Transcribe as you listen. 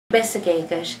Beste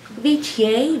kijkers, weet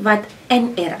jij wat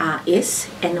NRA is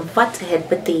en wat het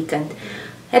betekent?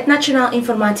 Het Nationaal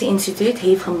Informatie Instituut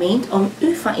heeft gemeend om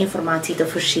u van informatie te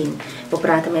voorzien. We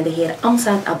praten met de heer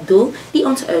Amzad Abdoel, die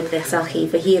ons uitleg zal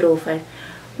geven hierover.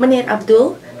 Meneer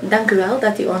Abdoel, dank u wel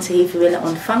dat u ons heeft willen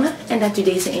ontvangen en dat u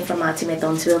deze informatie met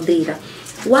ons wilt delen.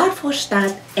 Waarvoor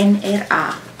staat NRA?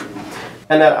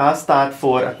 NRA staat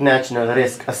voor het National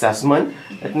Risk Assessment.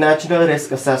 Het National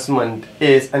Risk Assessment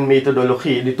is een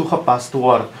methodologie die toegepast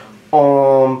wordt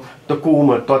om te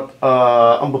komen tot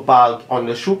een bepaald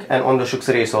onderzoek en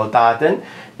onderzoeksresultaten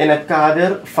in het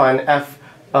kader van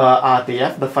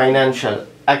FATF, de Financial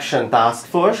Action Task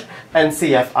Force, en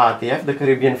CFATF, de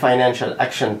Caribbean Financial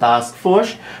Action Task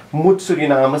Force, moet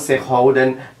Suriname zich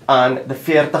houden aan de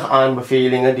 40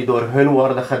 aanbevelingen die door hun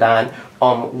worden gedaan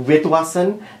om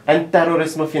witwassen en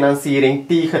terrorismefinanciering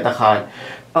tegen te gaan.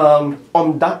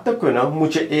 Om dat te kunnen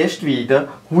moet je eerst weten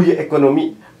hoe je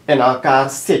economie in elkaar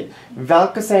zit.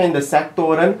 Welke zijn de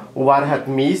sectoren waar het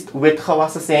meest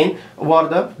witgewassen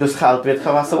worden, dus geld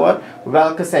witgewassen wordt?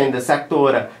 Welke zijn de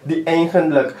sectoren die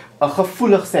eigenlijk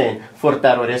gevoelig zijn voor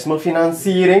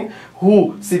terrorismefinanciering?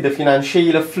 Hoe ziet de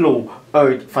financiële flow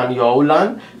uit van jouw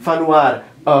land? Van waar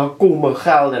komen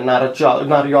gelden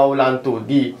naar jouw land toe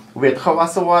die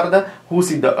witgewassen worden? Hoe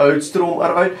ziet de uitstroom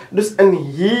eruit? Dus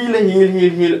een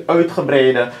heel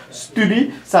uitgebreide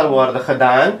studie zal worden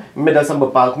gedaan middels een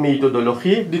bepaalde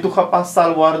methodologie die toegepast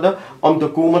zal worden om te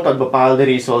komen tot bepaalde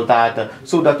resultaten,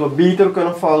 zodat we beter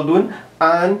kunnen voldoen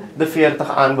aan de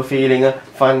 40 aanbevelingen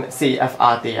van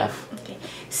CFATF.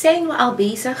 Zijn we al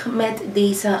bezig met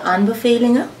deze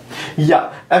aanbevelingen? Ja,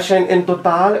 er zijn in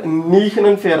totaal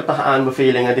 49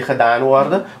 aanbevelingen die gedaan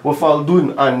worden. We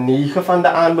voldoen aan 9 van de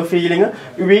aanbevelingen.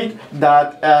 U weet dat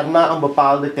er na een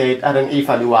bepaalde tijd een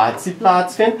evaluatie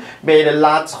plaatsvindt. Bij de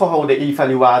laatst gehouden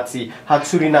evaluatie had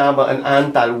Suriname een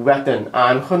aantal wetten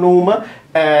aangenomen.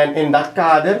 En in dat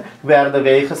kader werden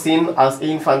wij gezien als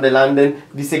een van de landen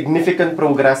die significant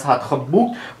progress had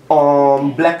geboekt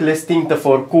om blacklisting te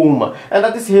voorkomen. En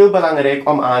dat is heel belangrijk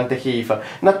om aan te geven.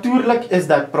 Natuurlijk is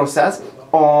dat proces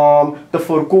om te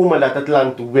voorkomen dat het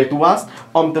land witwast,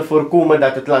 om te voorkomen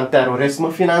dat het land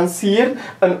terrorisme financiert,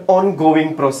 een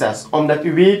ongoing proces. Omdat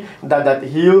u weet dat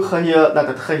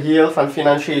het geheel van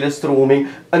financiële stroming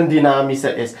een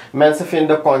dynamische is. Mensen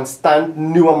vinden constant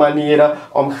nieuwe manieren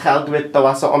om geld wit te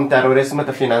wassen, om terrorisme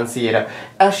te financieren.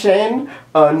 Er zijn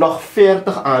nog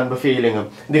 40 aanbevelingen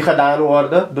die gedaan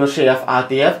worden door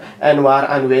CFATF en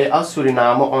waaraan wij als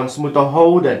Suriname ons moeten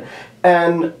houden.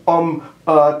 En om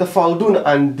te voldoen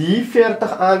aan die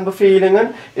 40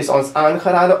 aanbevelingen is ons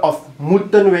aangeraden, of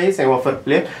zijn we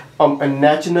verplicht om een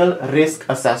National Risk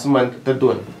Assessment te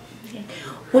doen.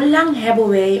 Hoe lang hebben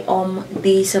wij om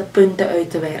deze punten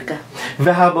uit te werken?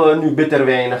 We hebben nu bitter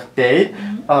weinig tijd.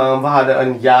 We hadden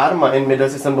een jaar, maar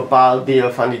inmiddels is een bepaald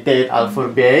deel van die tijd al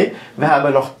voorbij. We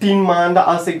hebben nog 10 maanden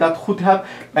als ik dat goed heb.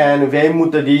 En wij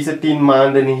moeten deze 10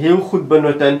 maanden heel goed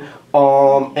benutten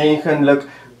om eigenlijk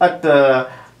het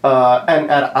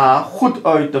NRA goed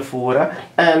uit te voeren.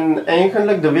 En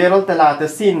eigenlijk de wereld te laten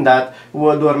zien dat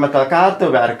we door met elkaar te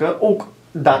werken ook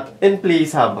dat in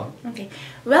place hebben.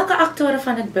 Welke actoren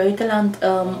van het buitenland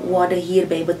worden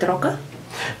hierbij betrokken?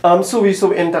 Sowieso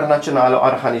internationale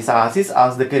organisaties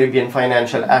als de Caribbean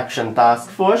Financial Action Task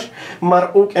Force, maar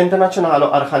ook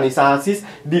internationale organisaties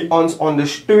die ons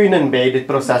ondersteunen bij dit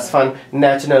proces van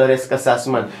National Risk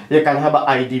Assessment. Je kan hebben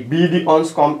IDB die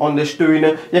ons komt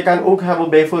ondersteunen. Je kan ook hebben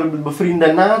bijvoorbeeld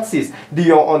bevriende naties die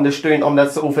jou ondersteunen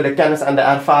omdat ze over de kennis en de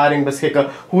ervaring beschikken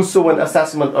hoe zo'n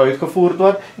assessment uitgevoerd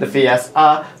wordt. De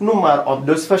VSA, noem maar op.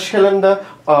 Dus verschillende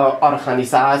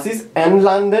organisaties en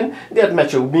landen die het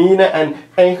met jou menen en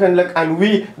eigenlijk aan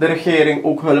wie de regering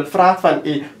ook hulp vraagt van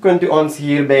kunt u ons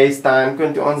hierbij staan,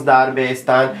 kunt u ons daarbij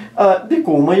staan, die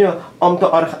komen je om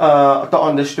te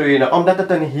ondersteunen, omdat het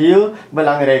een heel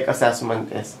belangrijk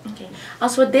assessment is.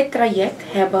 Als we dit traject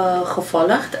hebben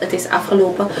gevolgd, het is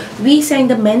afgelopen, wie zijn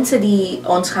de mensen die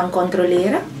ons gaan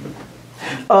controleren?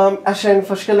 Er zijn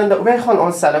verschillende, wij gaan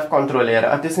onszelf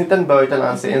controleren. Het is niet een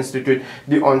buitenlandse instituut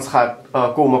die ons gaat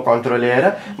komen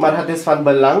controleren, maar het is van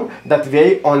belang dat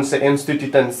wij onze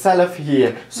instituten zelf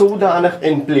hier zodanig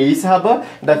in place hebben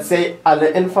dat zij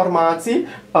alle informatie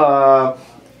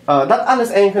dat alles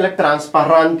eigenlijk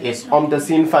transparant is om te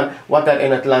zien van wat er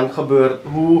in het land gebeurt,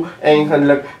 hoe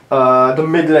eigenlijk de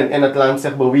middelen in het land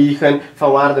zich bewegen,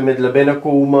 van waar de middelen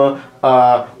binnenkomen,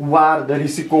 waar de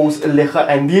risico's liggen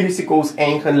en die risico's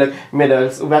eigenlijk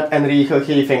middels wet en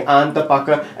regelgeving aan te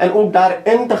pakken en ook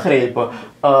daarin te grijpen.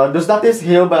 Dus dat is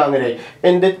heel belangrijk.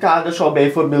 In dit kader zou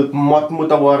bijvoorbeeld MOT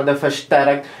moeten worden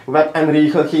versterkt. Wet en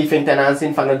regelgeving ten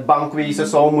aanzien van het bankwezen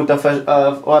zou moeten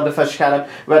worden verscherpt.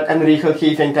 Wet en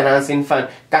regelgeving ten aanzien van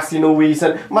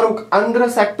casinowezen. Maar ook andere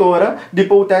sectoren die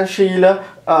potentiële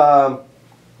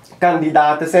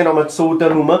kandidaten zijn, om het zo te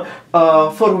noemen,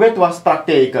 voor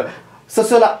witwaspraktijken. Ze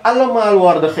zullen allemaal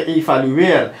worden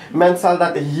geëvalueerd. Men zal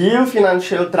dat heel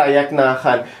financieel traject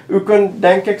nagaan. U kunt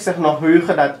denk ik zich nog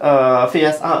heugen dat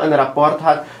VSA een rapport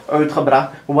had uitgebracht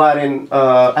waarin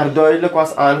er duidelijk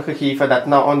was aangegeven dat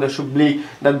na onderzoek bleek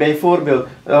dat bijvoorbeeld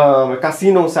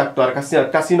casino-sector,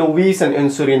 casinowezen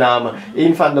in Suriname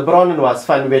een van de bronnen was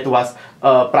van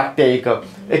witwaspraktijken.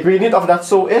 Ik weet niet of dat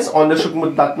zo is, onderzoek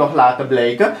moet dat nog laten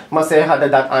blijken, maar zij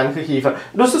hadden dat aangegeven.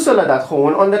 Dus ze zullen dat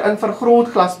gewoon onder een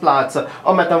vergrootglas plaatsen,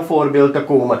 om met een voorbeeld te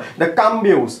komen. De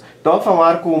cambio's, toch, van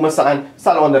waar komen ze aan,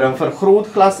 zal onder een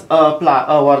vergrootglas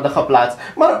worden geplaatst.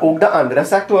 Maar ook de andere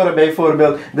sectoren,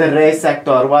 bijvoorbeeld de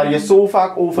reissector, waar je zo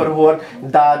vaak over hoort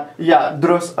dat ja,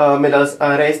 drugs middels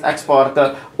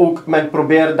reisexporten, ook men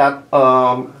probeert dat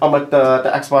om het te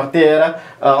exporteren,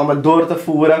 om het door te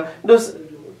voeren. Dus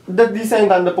die zijn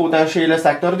dan de potentiële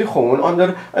sector die gewoon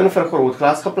onder een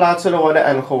vergrootglas geplaatst zullen worden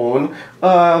en gewoon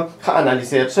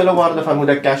geanalyseerd zullen worden van hoe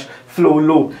de cashflow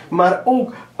loopt. Maar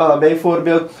ook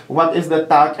bijvoorbeeld, wat is de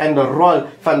taak en de rol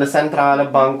van de centrale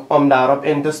bank om daarop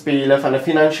in te spelen, van de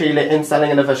financiële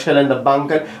instellingen, de verschillende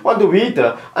banken. Want we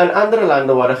weten, in andere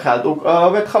landen wordt geld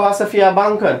ook witgewassen via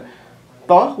banken.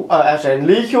 Toch? Er zijn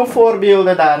legio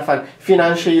voorbeelden daarvan,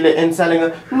 financiële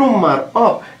instellingen, noem maar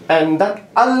op. En dat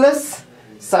alles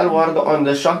zal worden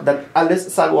onderzocht, dat alles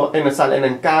zal in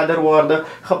een kader worden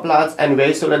geplaatst en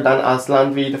wij zullen dan als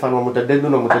land weten van we moeten dit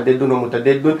doen, we moeten dit doen, we moeten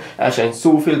dit doen. Er zijn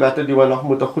zoveel wetten die we nog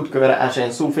moeten goedkeuren, er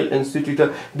zijn zoveel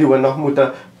instituten die we nog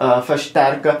moeten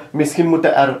versterken. Misschien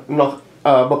moeten er nog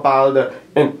bepaalde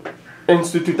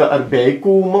instituten erbij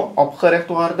komen, opgericht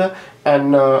worden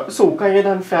en zo kan je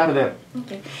dan verder.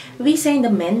 Okay. Wie zijn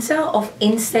de mensen of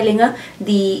instellingen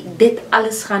die dit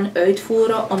alles gaan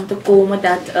uitvoeren om te komen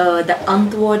dat de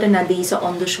antwoorden naar deze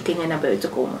onderzoekingen naar buiten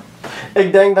komen?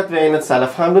 Ik denk dat wij het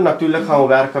zelf gaan doen. Natuurlijk gaan we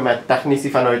werken met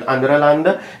technici vanuit andere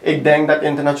landen. Ik denk dat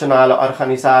internationale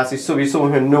organisaties sowieso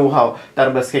hun know-how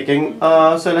ter beschikking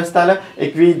zullen stellen.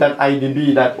 Ik weet dat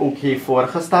IDB dat ook heeft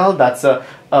voorgesteld, dat ze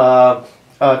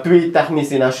 2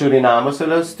 technici naar Suriname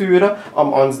zullen sturen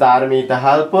om ons daarmee te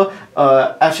helpen.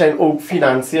 Er zijn ook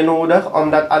financiën nodig om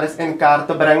dat alles in kaart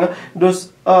te brengen. Dus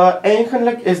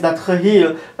eigenlijk is dat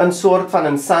geheel een soort van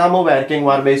een samenwerking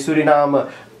waarbij Suriname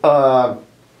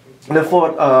de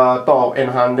voortouw in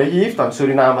handen heeft, want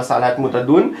Suriname zal het moeten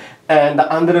doen. En de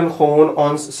anderen gewoon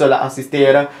ons zullen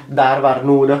assisteren daar waar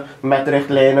nodig, met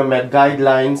richtlijnen, met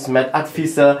guidelines, met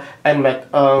adviezen en met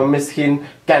misschien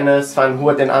kennis van hoe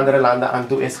het in andere landen aan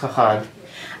toe is gegaan.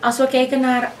 Als we kijken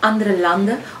naar andere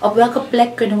landen, op welke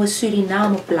plek kunnen we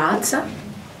Suriname plaatsen?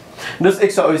 Dus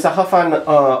ik zou u zeggen van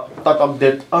tot op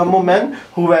dit moment,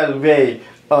 hoewel wij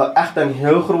echt een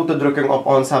heel grote drukking op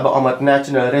ons hebben om het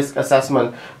National Risk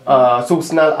Assessment zo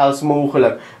snel als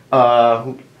mogelijk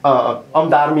om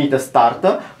daarmee te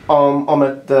starten,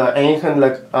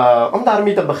 om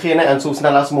daarmee te beginnen en zo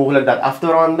snel als mogelijk dat af te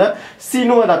ronden,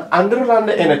 zien we dat andere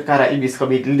landen in het Caribisch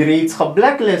gebied reeds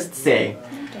geblacklist zijn.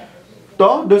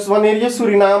 Toch? Dus wanneer je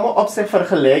Suriname op zich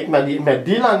vergelijkt met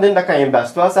die landen, dan kan je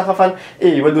best wel zeggen van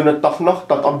we doen het toch nog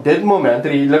tot op dit moment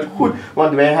redelijk goed.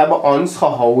 Want wij hebben ons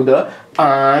gehouden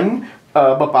aan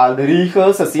bepaalde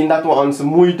regels. Ze zien dat we onze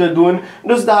moeite doen.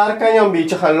 Dus daar kan je een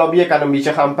beetje gaan lobbyen, kan een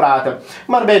beetje gaan praten.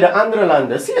 Maar bij de andere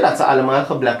landen zie je dat ze allemaal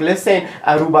geblacklist zijn.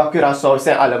 Aruba, Curaçao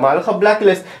zijn allemaal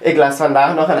geblacklist. Ik las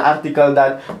vandaag nog een artikel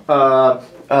dat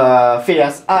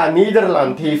VSA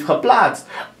Nederland heeft geplaatst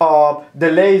op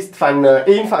de lijst van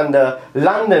een van de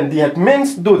landen die het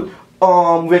minst doet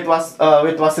om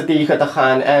witwassen tegen te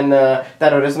gaan en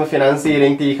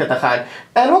terrorismefinanciering tegen te gaan.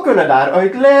 En we kunnen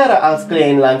daaruit leren als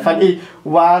klein land van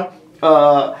waar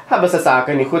hebben ze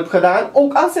zaken niet goed gedaan.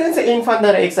 Ook al zijn ze een van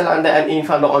de rijkste landen en een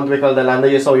van de ontwikkelde landen.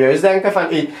 Je zou juist denken van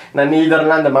naar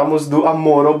Nederland, maar moest doen aan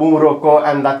Moro, Boeroko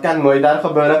en dat kan nooit daar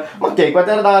gebeuren. Maar kijk wat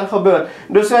er daar gebeurt.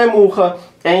 Dus wij mogen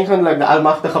eigenlijk de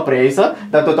almachtige prijzen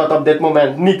dat we tot op dit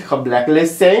moment niet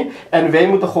geblacklist zijn. En wij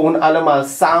moeten gewoon allemaal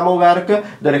samenwerken.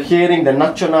 De regering, de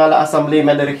Nationale Assemblée,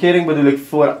 met de regering bedoel ik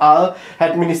vooral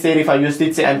het ministerie van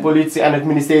Justitie en Politie en het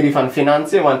ministerie van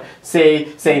Financiën. Want zij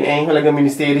zijn eigenlijk de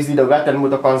ministeries die de wetten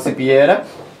moeten concipiëren.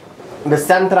 de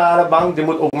centrale bank die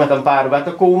moet ook met een paar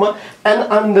wetten komen. En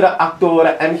andere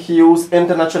actoren, NGO's,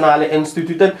 internationale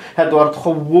instituten. Het wordt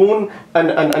gewoon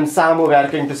een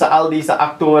samenwerking tussen al deze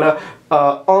actoren.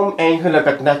 Om eigenlijk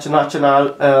het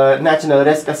National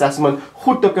Risk Assessment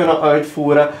goed te kunnen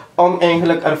uitvoeren. Om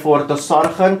eigenlijk ervoor te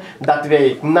zorgen dat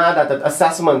wij nadat het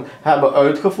assessment hebben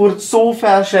uitgevoerd zo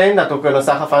ver zijn dat we kunnen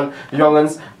zeggen van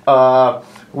jongens,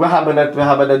 we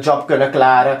hebben de job kunnen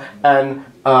klaren en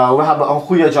we hebben een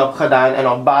goede job gedaan en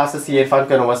op basis hiervan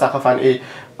kunnen we zeggen van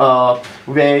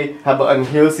wij hebben een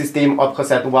heel systeem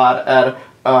opgezet waar er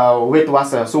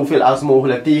witwassen zoveel als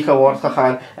mogelijk tegen wordt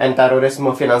gegaan en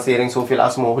terrorismefinanciering zoveel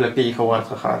als mogelijk tegen wordt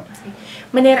gegaan.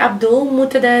 Meneer Abdoel,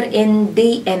 moeten er in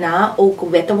DNA ook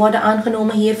wetten worden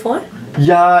aangenomen hiervoor?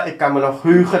 Ja, ik kan me nog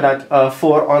heugen dat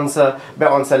bij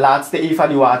onze laatste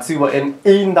evaluatie we in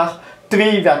 1 dag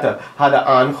 2 wetten hadden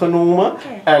aangenomen.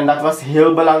 En dat was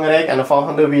heel belangrijk. En de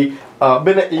volgende week,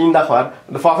 binnen 1 dag hoor,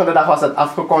 de volgende dag was het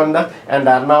afgekondigd. En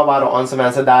daarna waren onze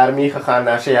mensen daarmee gegaan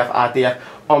naar CFATF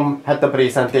om het te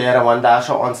presenteren, want daar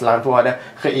zou ons land worden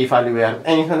geëvalueerd.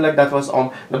 Eigenlijk dat was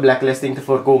om de blacklisting te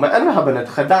voorkomen en we hebben het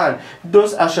gedaan.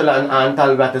 Dus als er een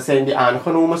aantal wetten zijn die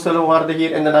aangenomen zullen worden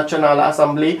hier in de Nationale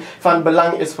Assemblée, van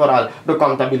belang is vooral de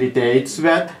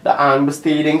comptabiliteitswet, de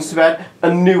aanbestedingswet,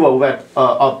 een nieuwe wet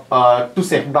op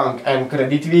toezicht bank en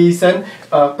kredietwezen,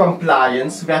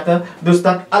 compliance wetten. Dus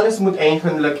dat alles moet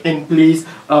eigenlijk in place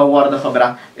worden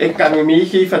gebracht. Ik kan u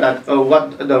meegeven dat wat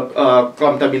de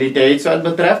comptabiliteitswet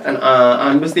betreft en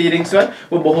aanbestedingswet,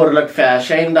 we behoorlijk ver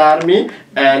zijn daarmee.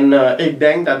 En ik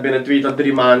denk dat binnen 2 tot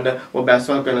 3 maanden we best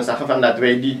wel kunnen zeggen van dat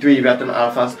wij die 2 wetten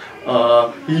alvast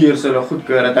hier zullen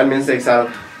goedkeuren. Tenminste, ik zal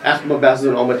echt mijn best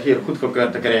doen om het hier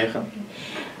goedgekeurd te krijgen.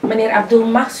 Meneer Abdoel,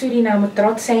 mag Suriname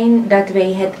trots zijn dat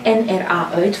wij het NRA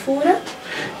uitvoeren?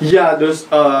 Ja, dus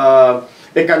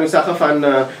ik kan u zeggen van,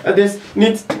 het is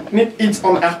niet iets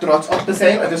om echt trots op te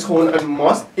zijn. Het is gewoon een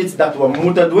must, iets dat we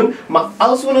moeten doen. Maar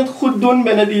als we het goed doen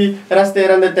binnen de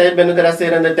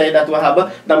resterende tijd dat we hebben,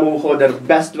 dan mogen we er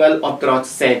best wel op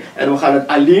trots zijn. En we gaan het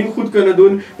alleen goed kunnen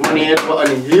doen wanneer we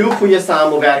een heel goede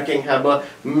samenwerking hebben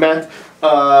met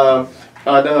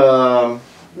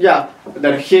de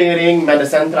regering, met de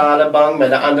centrale bank, met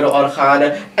de andere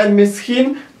organen. En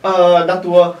misschien dat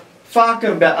we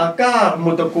vaker bij elkaar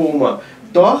moeten komen.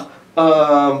 Toch?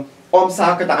 Om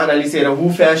zaken te analyseren.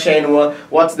 Hoe ver zijn we?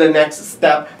 What's the next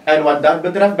step? En wat dat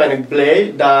betreft ben ik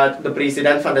blij dat de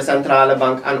president van de centrale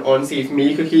bank aan ons heeft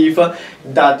meegegeven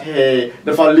dat hij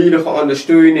de volledige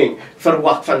ondersteuning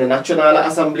verwacht van de Nationale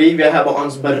Assemblée. Wij hebben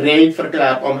ons bereid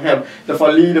verklaard om hem de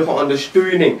volledige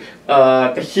ondersteuning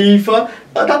te geven.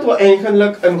 Dat we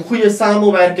eigenlijk een goede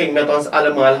samenwerking met ons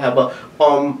allemaal hebben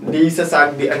om deze zaak,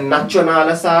 die een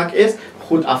nationale zaak is,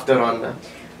 goed af te ronden.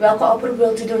 Welke oproep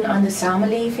wilt u doen aan de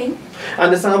samenleving? Aan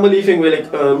de samenleving wil ik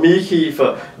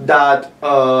meegeven dat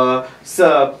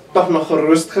ze toch nog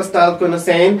gerustgesteld kunnen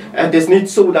zijn. Het is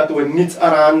niet zo dat we niets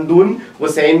eraan doen. We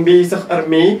zijn bezig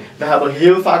ermee. We hebben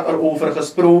heel vaak erover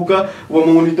gesproken. We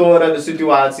monitoren de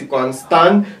situatie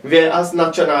constant. Wij als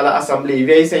Nationale Assemblée,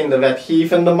 wij zijn de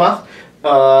wetgevende macht.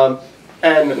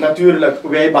 En natuurlijk,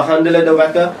 wij behandelen de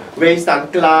wetten. Wij staan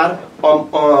klaar om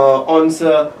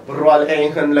onze rol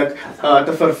eigenlijk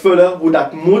te vervullen hoe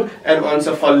dat moet. En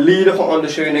onze volledige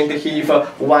ondersteuning te geven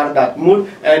waar dat moet.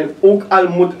 En ook al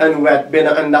moet een wet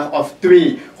binnen een dag of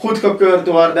 2 goedgekeurd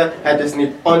worden. Het is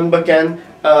niet onbekend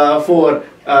voor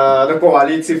de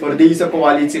coalitie, voor deze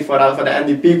coalitie vooral, voor de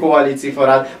NDP-coalitie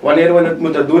vooral. Wanneer we het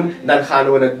moeten doen, dan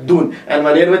gaan we het doen. En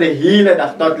wanneer we de hele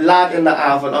dag tot laat in de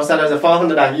avond, of zelfs de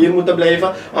volgende dag hier moeten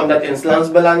blijven, omdat het in 's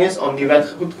lands belang is om die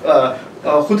wet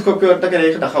goedgekeurd te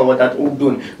krijgen, dan gaan we dat ook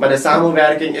doen. Maar de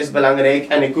samenwerking is belangrijk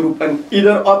en ik roep een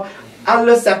ieder op,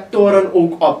 alle sectoren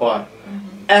ook op hoor.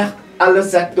 Echt alle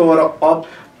sectoren op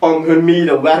om hun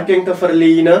medewerking te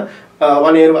verlenen.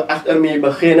 Wanneer we echt ermee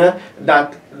beginnen dat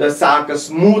de zaken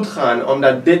smooth gaan,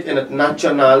 omdat dit in het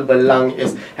nationaal belang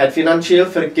is. Het financieel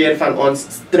verkeer van ons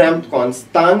stroomt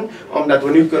constant, omdat we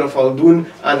nu kunnen voldoen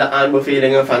aan de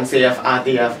aanbevelingen van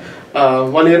CFATF.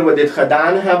 Wanneer we dit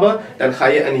gedaan hebben, dan ga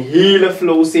je een hele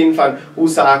flow zien van hoe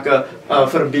zaken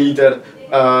verbeterd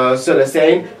zullen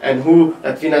zijn en hoe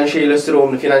de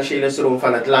financiële stroom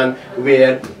van het land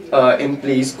weer in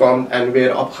place komt en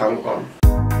weer op gang komt.